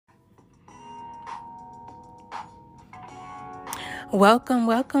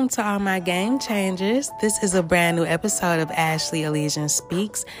Welcome to all my game changers. This is a brand new episode of Ashley Elysian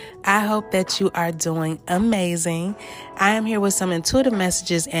Speaks. I hope that you are doing amazing. I am here with some intuitive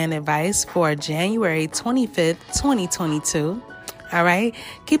messages and advice for January 25th, 2022. All right.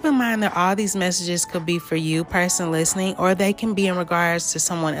 Keep in mind that all these messages could be for you, person listening, or they can be in regards to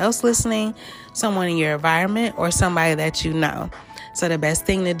someone else listening, someone in your environment, or somebody that you know. So the best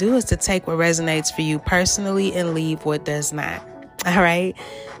thing to do is to take what resonates for you personally and leave what does not. All right.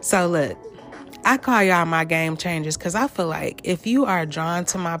 So look, I call y'all my game changers because I feel like if you are drawn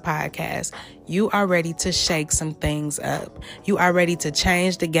to my podcast, you are ready to shake some things up. You are ready to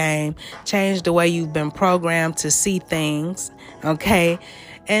change the game, change the way you've been programmed to see things. Okay.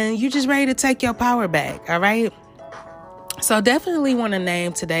 And you're just ready to take your power back. All right. So definitely want to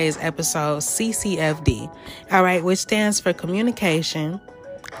name today's episode CCFD. All right. Which stands for communication,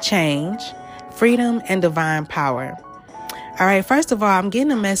 change, freedom, and divine power. All right, first of all, I'm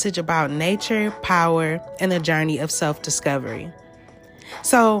getting a message about nature, power, and the journey of self-discovery.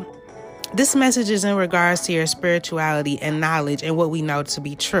 So this message is in regards to your spirituality and knowledge and what we know to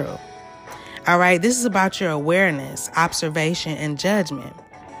be true. All right, this is about your awareness, observation, and judgment.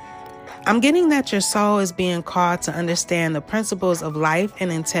 I'm getting that your soul is being called to understand the principles of life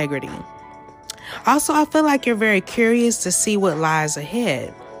and integrity. Also, I feel like you're very curious to see what lies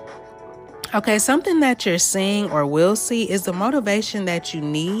ahead. Okay, something that you're seeing or will see is the motivation that you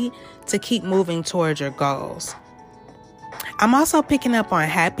need to keep moving towards your goals. I'm also picking up on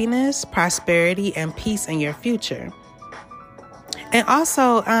happiness, prosperity, and peace in your future. And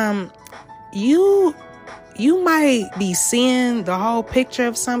also, you might be seeing the whole picture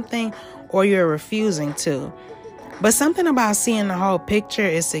of something or you're refusing to. But something about seeing the whole picture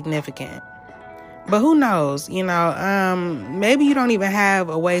is significant. But who knows, maybe you don't even have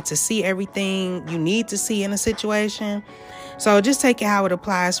a way to see everything you need to see in a situation. So just take it how it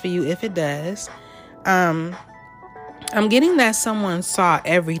applies for you if it does. I'm getting that someone saw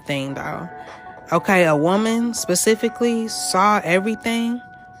everything though. Okay, a woman specifically saw everything.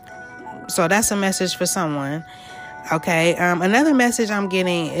 So that's a message for someone. Okay, another message I'm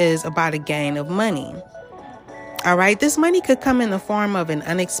getting is about a gain of money. All right, this money could come in the form of an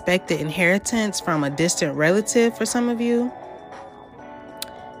unexpected inheritance from a distant relative for some of you.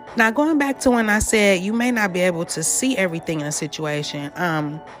 Now, going back to when I said you may not be able to see everything in a situation,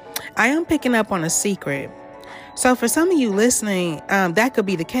 I am picking up on a secret. So for some of you listening, that could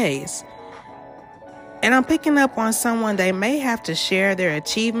be the case. And I'm picking up on someone, they may have to share their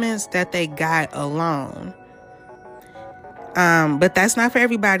achievements that they got alone. But that's not for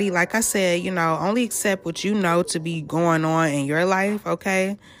everybody. Like I said, only accept what you know to be going on in your life.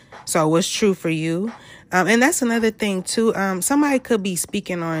 Okay. So what's true for you. And that's another thing too. Somebody could be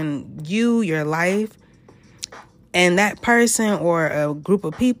speaking on you, your life, and that person or a group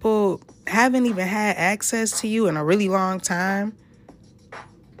of people haven't even had access to you in a really long time.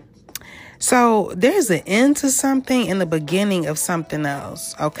 So there's an end to something and the beginning of something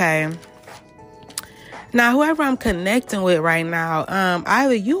else. Okay. Now, whoever I'm connecting with right now,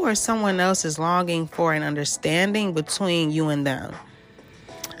 either you or someone else is longing for an understanding between you and them.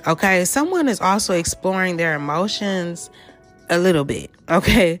 Okay, someone is also exploring their emotions a little bit.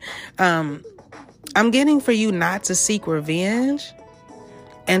 Okay, I'm getting for you not to seek revenge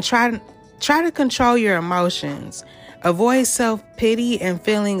and try to control your emotions. Avoid self-pity and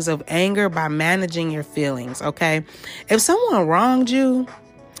feelings of anger by managing your feelings. Okay, if someone wronged you,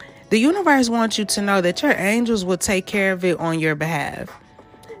 the universe wants you to know that your angels will take care of it on your behalf.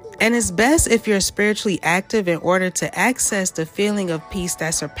 And it's best if you're spiritually active in order to access the feeling of peace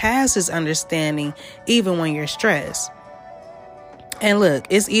that surpasses understanding, even when you're stressed. And look,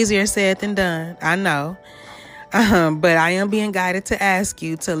 it's easier said than done. I know. But I am being guided to ask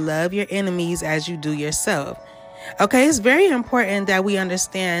you to love your enemies as you do yourself. Okay, it's very important that we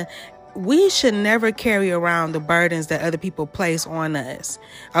understand we should never carry around the burdens that other people place on us.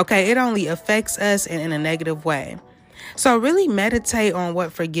 Okay, it only affects us in a negative way. So really meditate on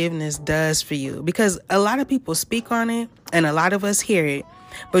what forgiveness does for you, because a lot of people speak on it and a lot of us hear it.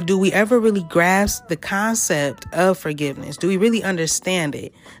 But do we ever really grasp the concept of forgiveness? Do we really understand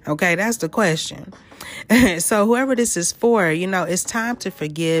it? Okay, that's the question. So whoever this is for, it's time to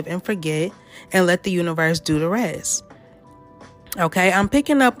forgive and forget and let the universe do the rest. Okay, I'm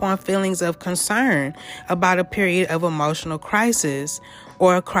picking up on feelings of concern about a period of emotional crisis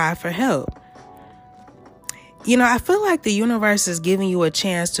or a cry for help. I feel like the universe is giving you a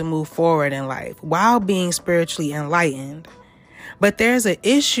chance to move forward in life while being spiritually enlightened. But there's an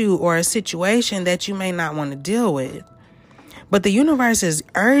issue or a situation that you may not want to deal with. But the universe is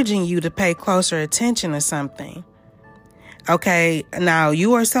urging you to pay closer attention to something. Okay, now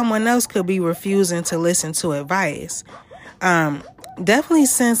you or someone else could be refusing to listen to advice. Definitely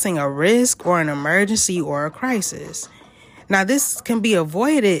sensing a risk or an emergency or a crisis. Now, this can be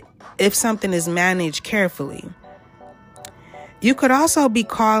avoided if something is managed carefully. You could also be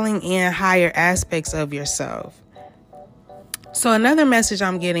calling in higher aspects of yourself. So another message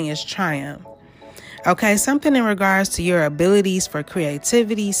I'm getting is triumph. Okay, something in regards to your abilities for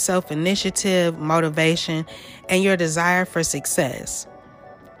creativity, self-initiative, motivation, and your desire for success.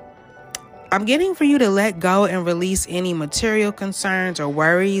 I'm getting for you to let go and release any material concerns or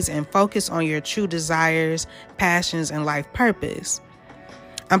worries and focus on your true desires, passions, and life purpose.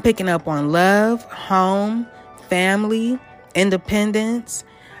 I'm picking up on love, home, family, independence,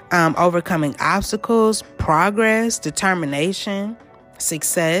 overcoming obstacles, progress, determination,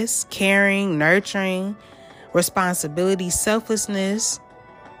 success, caring, nurturing, responsibility, selflessness,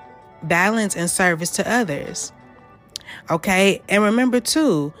 balance, and service to others. Okay, and remember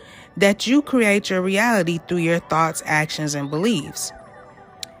too that you create your reality through your thoughts, actions, and beliefs.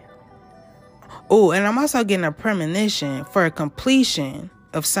 Oh, and I'm also getting a premonition for a completion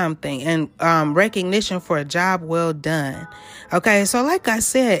of something and recognition for a job well done. Okay, so like I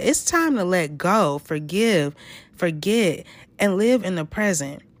said, it's time to let go, forgive, forget, and live in the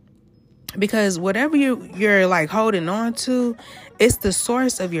present. Because whatever you're like holding on to, it's the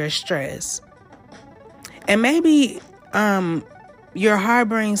source of your stress. And maybe you're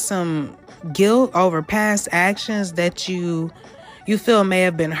harboring some guilt over past actions that you feel may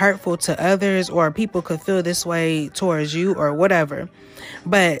have been hurtful to others, or people could feel this way towards you or whatever.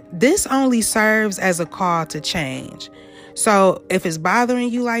 But this only serves as a call to change. So if it's bothering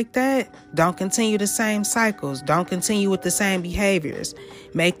you like that, don't continue the same cycles. Don't continue with the same behaviors.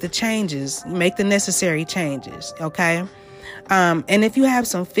 Make the changes. Make the necessary changes. Okay? And if you have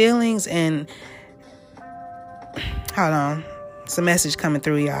some feelings and... Hold on. It's a message coming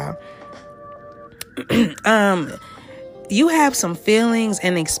through, y'all. You have some feelings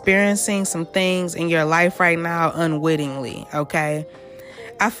and experiencing some things in your life right now unwittingly, okay?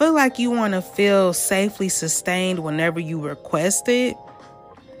 I feel like you want to feel safely sustained whenever you request it.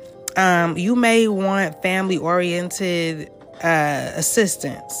 You may want family-oriented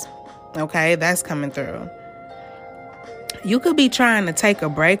assistance, okay? That's coming through. You could be trying to take a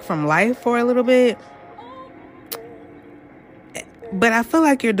break from life for a little bit. But I feel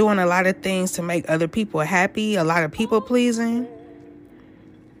like you're doing a lot of things to make other people happy, a lot of people pleasing.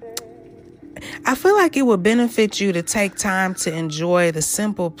 I feel like it would benefit you to take time to enjoy the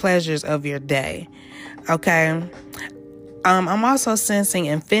simple pleasures of your day. Okay. I'm also sensing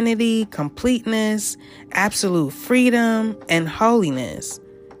infinity, completeness, absolute freedom, and holiness.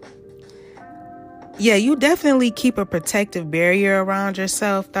 Yeah, you definitely keep a protective barrier around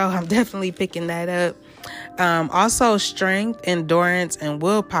yourself, though. I'm definitely picking that up. Also, strength, endurance, and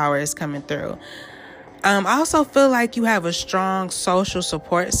willpower is coming through. I also feel like you have a strong social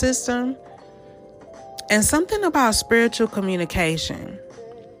support system and something about spiritual communication.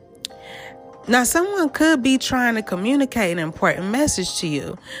 Now, someone could be trying to communicate an important message to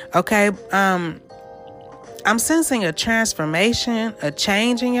you. Okay. I'm sensing a transformation, a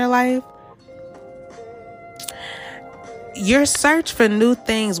change in your life. Your search for new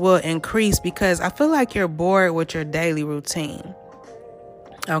things will increase because I feel like you're bored with your daily routine.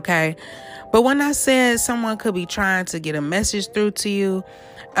 Okay. But when I said someone could be trying to get a message through to you,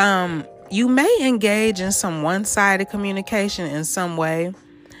 you may engage in some one-sided communication in some way.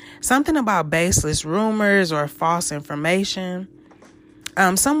 Something about baseless rumors or false information.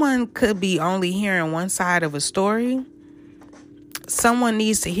 Someone could be only hearing one side of a story. Someone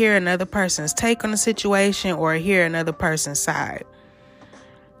needs to hear another person's take on the situation or hear another person's side.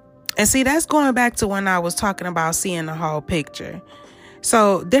 And see, that's going back to when I was talking about seeing the whole picture.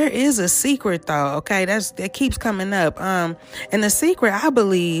 So there is a secret, though, okay? That keeps coming up. And the secret, I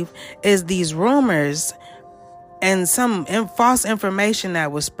believe, is these rumors and some false information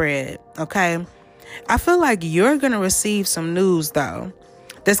that was spread, okay? I feel like you're going to receive some news, though,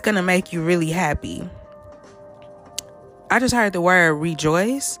 that's going to make you really happy. I just heard the word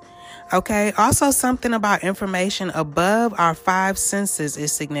rejoice. Okay. Also, something about information above our 5 senses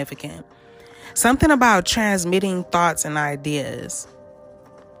is significant. Something about transmitting thoughts and ideas.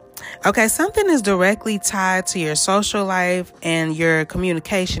 Okay. Something is directly tied to your social life and your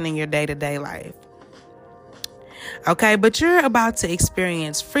communication in your day-to-day life. Okay. But you're about to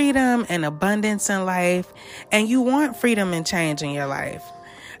experience freedom and abundance in life, and you want freedom and change in your life.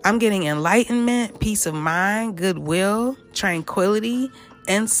 I'm getting enlightenment, peace of mind, goodwill, tranquility,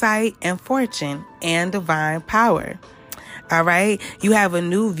 insight, and fortune, and divine power. All right. You have a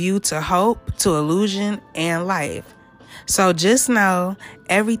new view to hope, to illusion, and life. So just know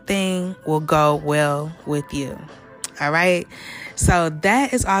everything will go well with you. All right. So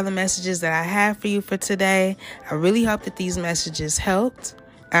that is all the messages that I have for you for today. I really hope that these messages helped.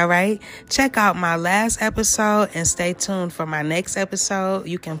 All right. Check out my last episode and stay tuned for my next episode.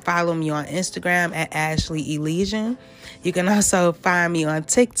 You can follow me on Instagram at Ashley Elysian. You can also find me on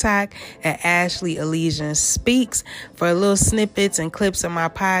TikTok at Ashley Elysian Speaks for little snippets and clips of my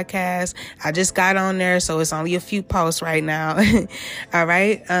podcast. I just got on there, so it's only a few posts right now. All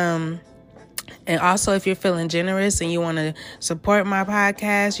right. And also, if you're feeling generous and you want to support my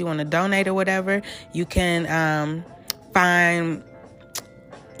podcast, you want to donate or whatever, you can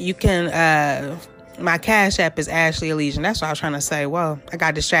my Cash App is Ashley Elysian. That's what I was trying to say. Whoa, I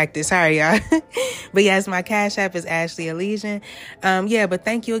got distracted. Sorry, y'all. But yes, my Cash App is Ashley Elysian. But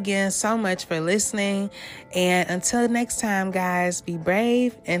thank you again so much for listening. And until next time, guys, be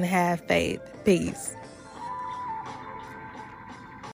brave and have faith. Peace.